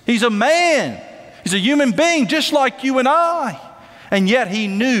 He's a man. He's a human being just like you and I. And yet he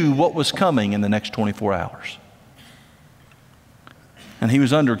knew what was coming in the next 24 hours. And he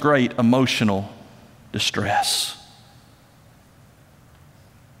was under great emotional distress.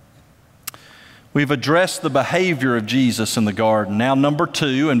 We've addressed the behavior of Jesus in the garden. Now, number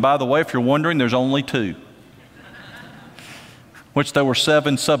 2, and by the way, if you're wondering, there's only 2. Which there were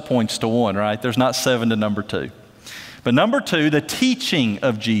 7 subpoints to 1, right? There's not 7 to number 2. But number 2, the teaching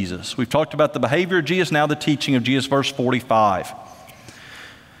of Jesus. We've talked about the behavior of Jesus, now the teaching of Jesus, verse 45.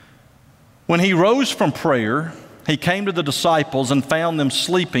 When he rose from prayer, he came to the disciples and found them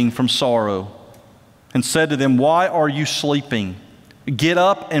sleeping from sorrow, and said to them, "Why are you sleeping? Get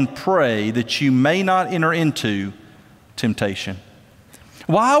up and pray that you may not enter into temptation."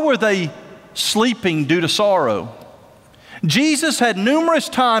 Why were they sleeping due to sorrow? Jesus had numerous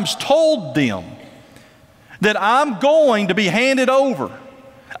times told them that I'm going to be handed over.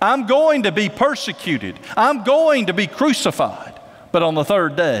 I'm going to be persecuted. I'm going to be crucified, but on the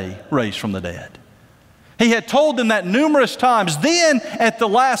 3rd day, raised from the dead. He had told them that numerous times. Then at the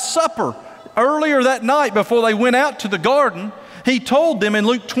Last Supper, earlier that night before they went out to the garden, he told them in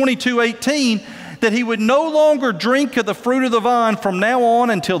Luke 22:18 that he would no longer drink of the fruit of the vine from now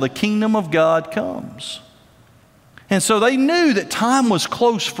on until the kingdom of God comes. And so they knew that time was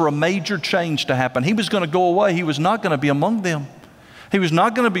close for a major change to happen. He was going to go away. He was not going to be among them. He was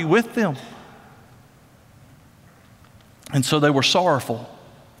not going to be with them. And so they were sorrowful.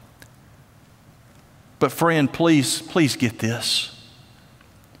 But friend, please get this.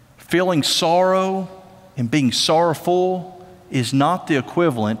 Feeling sorrow and being sorrowful is not the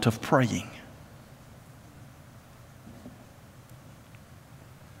equivalent of praying.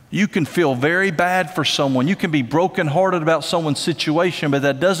 You can feel very bad for someone. You can be brokenhearted about someone's situation, but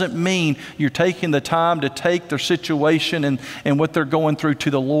that doesn't mean you're taking the time to take their situation and what they're going through to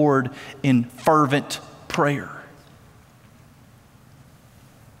the Lord in fervent prayer.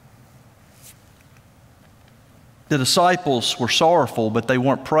 The disciples were sorrowful, but they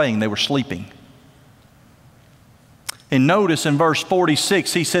weren't praying, they were sleeping. And notice in verse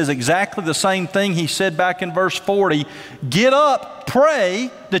 46, he says exactly the same thing he said back in verse 40. Get up, pray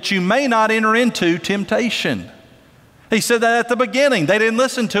that you may not enter into temptation. He said that at the beginning. They didn't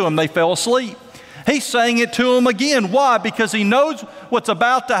listen to him. They fell asleep. He's saying it to them again. Why? Because he knows what's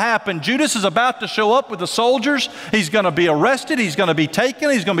about to happen. Judas is about to show up with the soldiers. He's going to be arrested. He's going to be taken.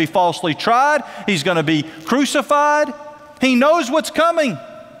 He's going to be falsely tried. He's going to be crucified. He knows what's coming.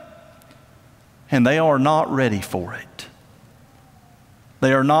 And they are not ready for it.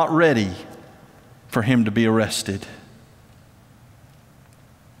 They are not ready for him to be arrested.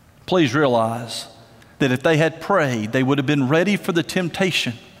 Please realize that if they had prayed, they would have been ready for the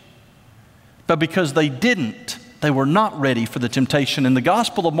temptation. But because they didn't, they were not ready for the temptation. And the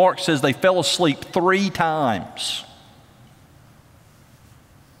Gospel of Mark says they fell asleep 3 times.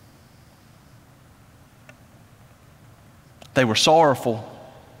 They were sorrowful.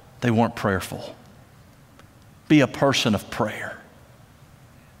 They weren't prayerful. Be a person of prayer.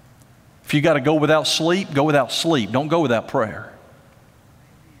 If you got to go without sleep, go without sleep. Don't go without prayer.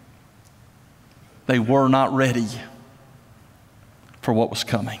 They were not ready for what was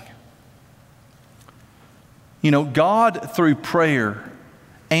coming. You know, God through prayer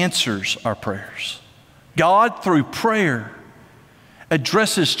answers our prayers. God through prayer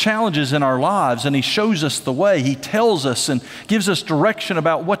addresses challenges in our lives, and He shows us the way. He tells us and gives us direction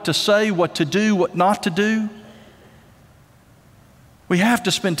about what to say, what to do, what not to do. We have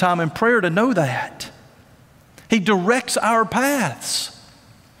to spend time in prayer to know that. He directs our paths.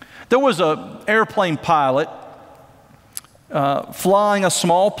 There was an airplane pilot flying a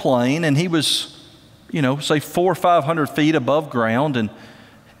small plane, and he was, say 400 or 500 feet above ground, and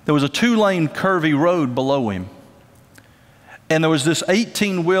there was a 2-lane curvy road below him. And there was this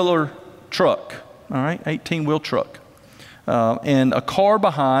 18-wheeler truck, all right, 18-wheel truck. And a car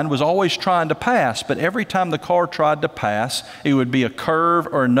behind was always trying to pass, but every time the car tried to pass, it would be a curve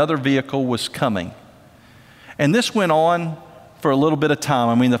or another vehicle was coming. And this went on for a little bit of time.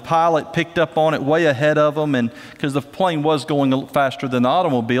 I mean, the pilot picked up on it way ahead of them, and because the plane was going a little faster than the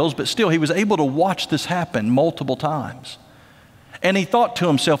automobiles, but still he was able to watch this happen multiple times. And he thought to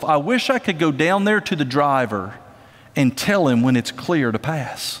himself, I wish I could go down there to the driver and tell him when it's clear to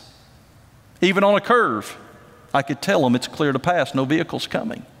pass. Even on a curve, I could tell him it's clear to pass, no vehicle's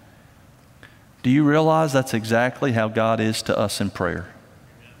coming. Do you realize that's exactly how God is to us in prayer?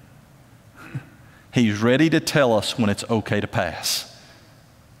 He's ready to tell us when it's okay to pass.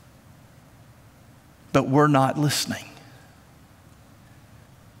 But we're not listening.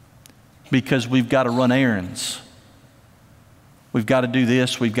 Because we've got to run errands. We've got to do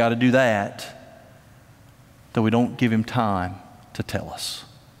this, we've got to do that. That we don't give Him time to tell us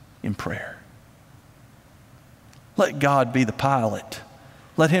in prayer. Let God be the pilot.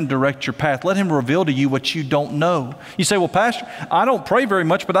 Let Him direct your path. Let Him reveal to you what you don't know. You say, well, Pastor, I don't pray very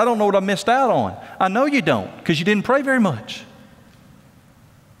much, but I don't know what I missed out on. I know you don't, because you didn't pray very much.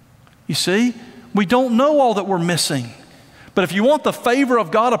 You see, we don't know all that we're missing. But if you want the favor of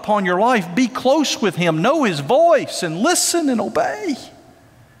God upon your life, be close with Him, know His voice, and listen and obey.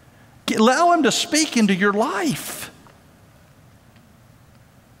 Allow Him to speak into your life.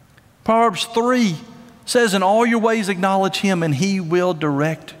 Proverbs 3 says, in all your ways acknowledge Him, and He will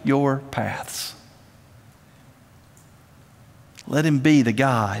direct your paths. Let Him be the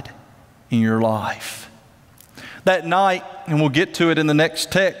guide in your life. That night, and we'll get to it in the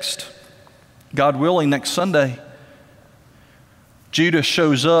next text, God willing, next Sunday, Judas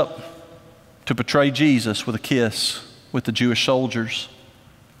shows up to betray Jesus with a kiss with the Jewish soldiers.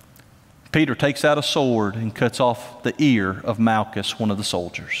 Peter takes out a sword and cuts off the ear of Malchus, one of the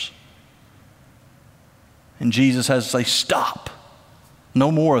soldiers. And Jesus has to say, stop,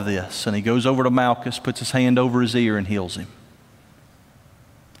 no more of this. And he goes over to Malchus, puts his hand over his ear and heals him.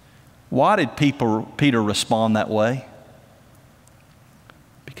 Why did Peter respond that way?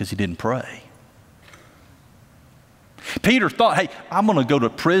 Because he didn't pray. Peter thought, hey, I'm going to go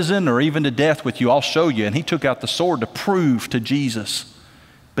to prison or even to death with you. I'll show you. And he took out the sword to prove to Jesus.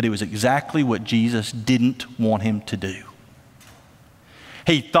 But it was exactly what Jesus didn't want him to do.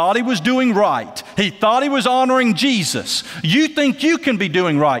 He thought he was doing right. He thought he was honoring Jesus. You think you can be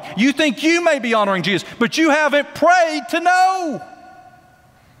doing right. You think you may be honoring Jesus, but you haven't prayed to know.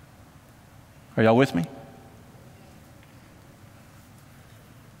 Are y'all with me?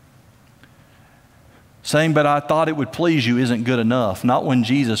 Saying, but I thought it would please you isn't good enough. Not when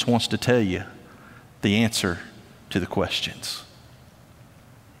Jesus wants to tell you the answer to the questions.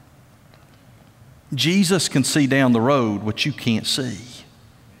 Jesus can see down the road what you can't see.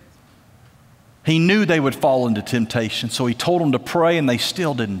 He knew they would fall into temptation, so He told them to pray, and they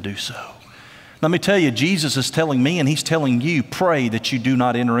still didn't do so. Let me tell you, Jesus is telling me and He's telling you, pray that you do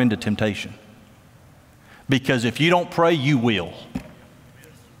not enter into temptation. Because if you don't pray, you will.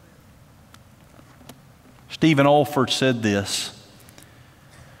 Stephen Olford said this,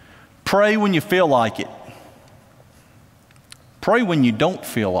 pray when you feel like it. Pray when you don't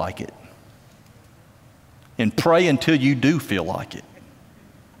feel like it. And pray until you do feel like it.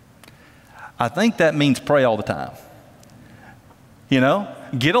 I think that means pray all the time. You know,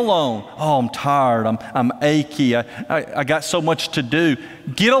 get alone. Oh, I'm tired. I'm achy. I got so much to do.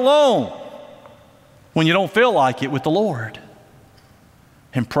 Get alone when you don't feel like it with the Lord.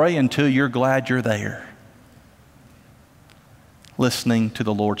 And pray until you're glad you're there. Listening to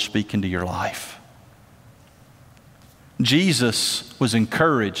the Lord speak into your life. Jesus was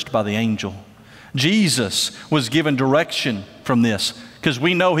encouraged by the angel. Jesus was given direction from this, because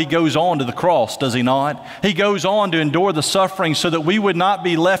we know He goes on to the cross, does He not? He goes on to endure the suffering so that we would not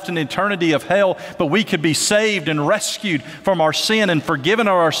be left in eternity of hell, but we could be saved and rescued from our sin and forgiven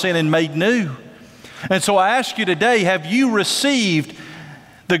of our sin and made new. And so I ask you today, have you received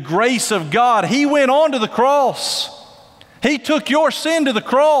the grace of God? He went on to the cross. He took your sin to the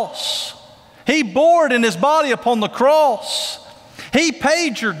cross. He bore it in His body upon the cross. He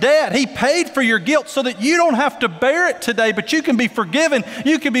paid your debt. He paid for your guilt so that you don't have to bear it today, but you can be forgiven.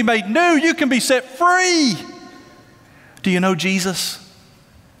 You can be made new. You can be set free. Do you know Jesus?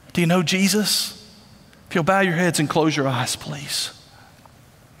 Do you know Jesus? If you'll bow your heads and close your eyes, please.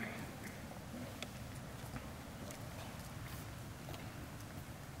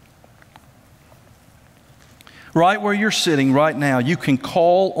 Right where you're sitting right now, you can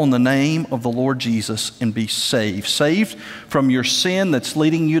call on the name of the Lord Jesus and be saved. Saved from your sin that's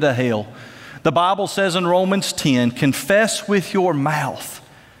leading you to hell. The Bible says in Romans 10, confess with your mouth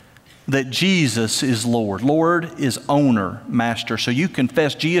that Jesus is Lord. Lord is owner, master. So you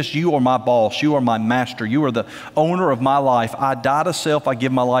confess, Jesus, you are my boss. You are my master. You are the owner of my life. I die to self. I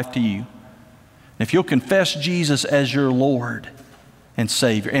give my life to you. And if you'll confess Jesus as your Lord and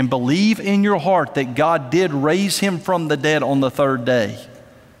Savior, and believe in your heart that God did raise Him from the dead on the third day,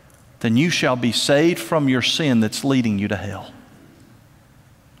 then you shall be saved from your sin that's leading you to hell.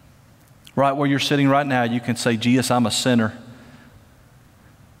 Right where you're sitting right now, you can say, Jesus, I'm a sinner.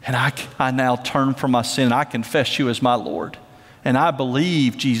 And I now turn from my sin. I confess you as my Lord. And I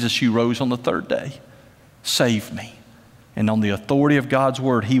believe, Jesus, you rose on the third day. Save me. And on the authority of God's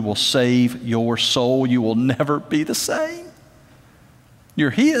word, He will save your soul. You will never be the same. You're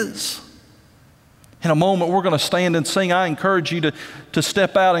His. In a moment, we're going to stand and sing. I encourage you to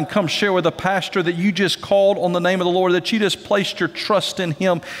step out and come share with a pastor that you just called on the name of the Lord, that you just placed your trust in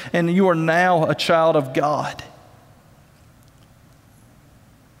Him, and you are now a child of God.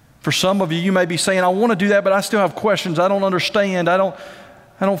 For some of you, you may be saying, I want to do that, but I still have questions. I don't understand. I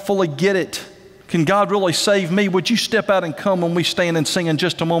I don't fully get it. Can God really save me? Would you step out and come when we stand and sing in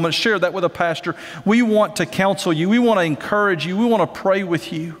just a moment? Share that with a pastor. We want to counsel you. We want to encourage you. We want to pray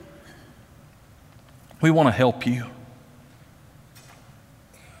with you. We want to help you.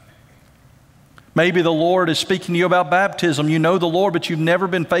 Maybe the Lord is speaking to you about baptism. You know the Lord, but you've never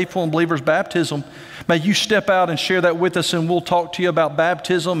been faithful in believer's baptism. May you step out and share that with us, and we'll talk to you about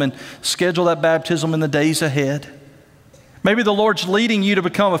baptism and schedule that baptism in the days ahead. Maybe the Lord's leading you to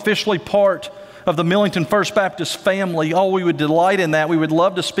become officially part of the Millington First Baptist family. Oh, we would delight in that. We would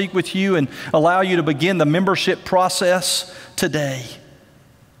love to speak with you and allow you to begin the membership process today.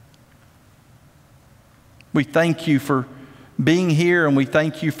 We thank you for being here, and we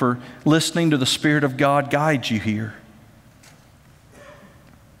thank you for listening to the Spirit of God guide you here.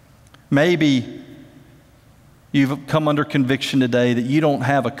 Maybe you've come under conviction today that you don't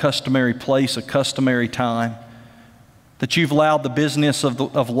have a customary place, a customary time, that you've allowed the business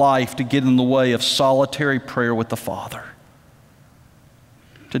of life to get in the way of solitary prayer with the Father.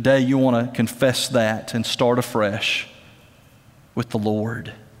 Today you want to confess that and start afresh with the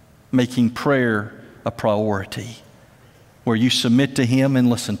Lord, making prayer a priority, where you submit to Him and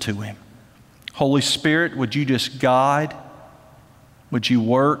listen to Him. Holy Spirit, would you just guide? Would you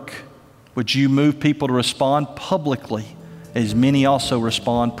work? Would you move people to respond publicly as many also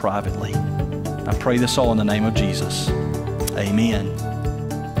respond privately? I pray this all in the name of Jesus. Amen.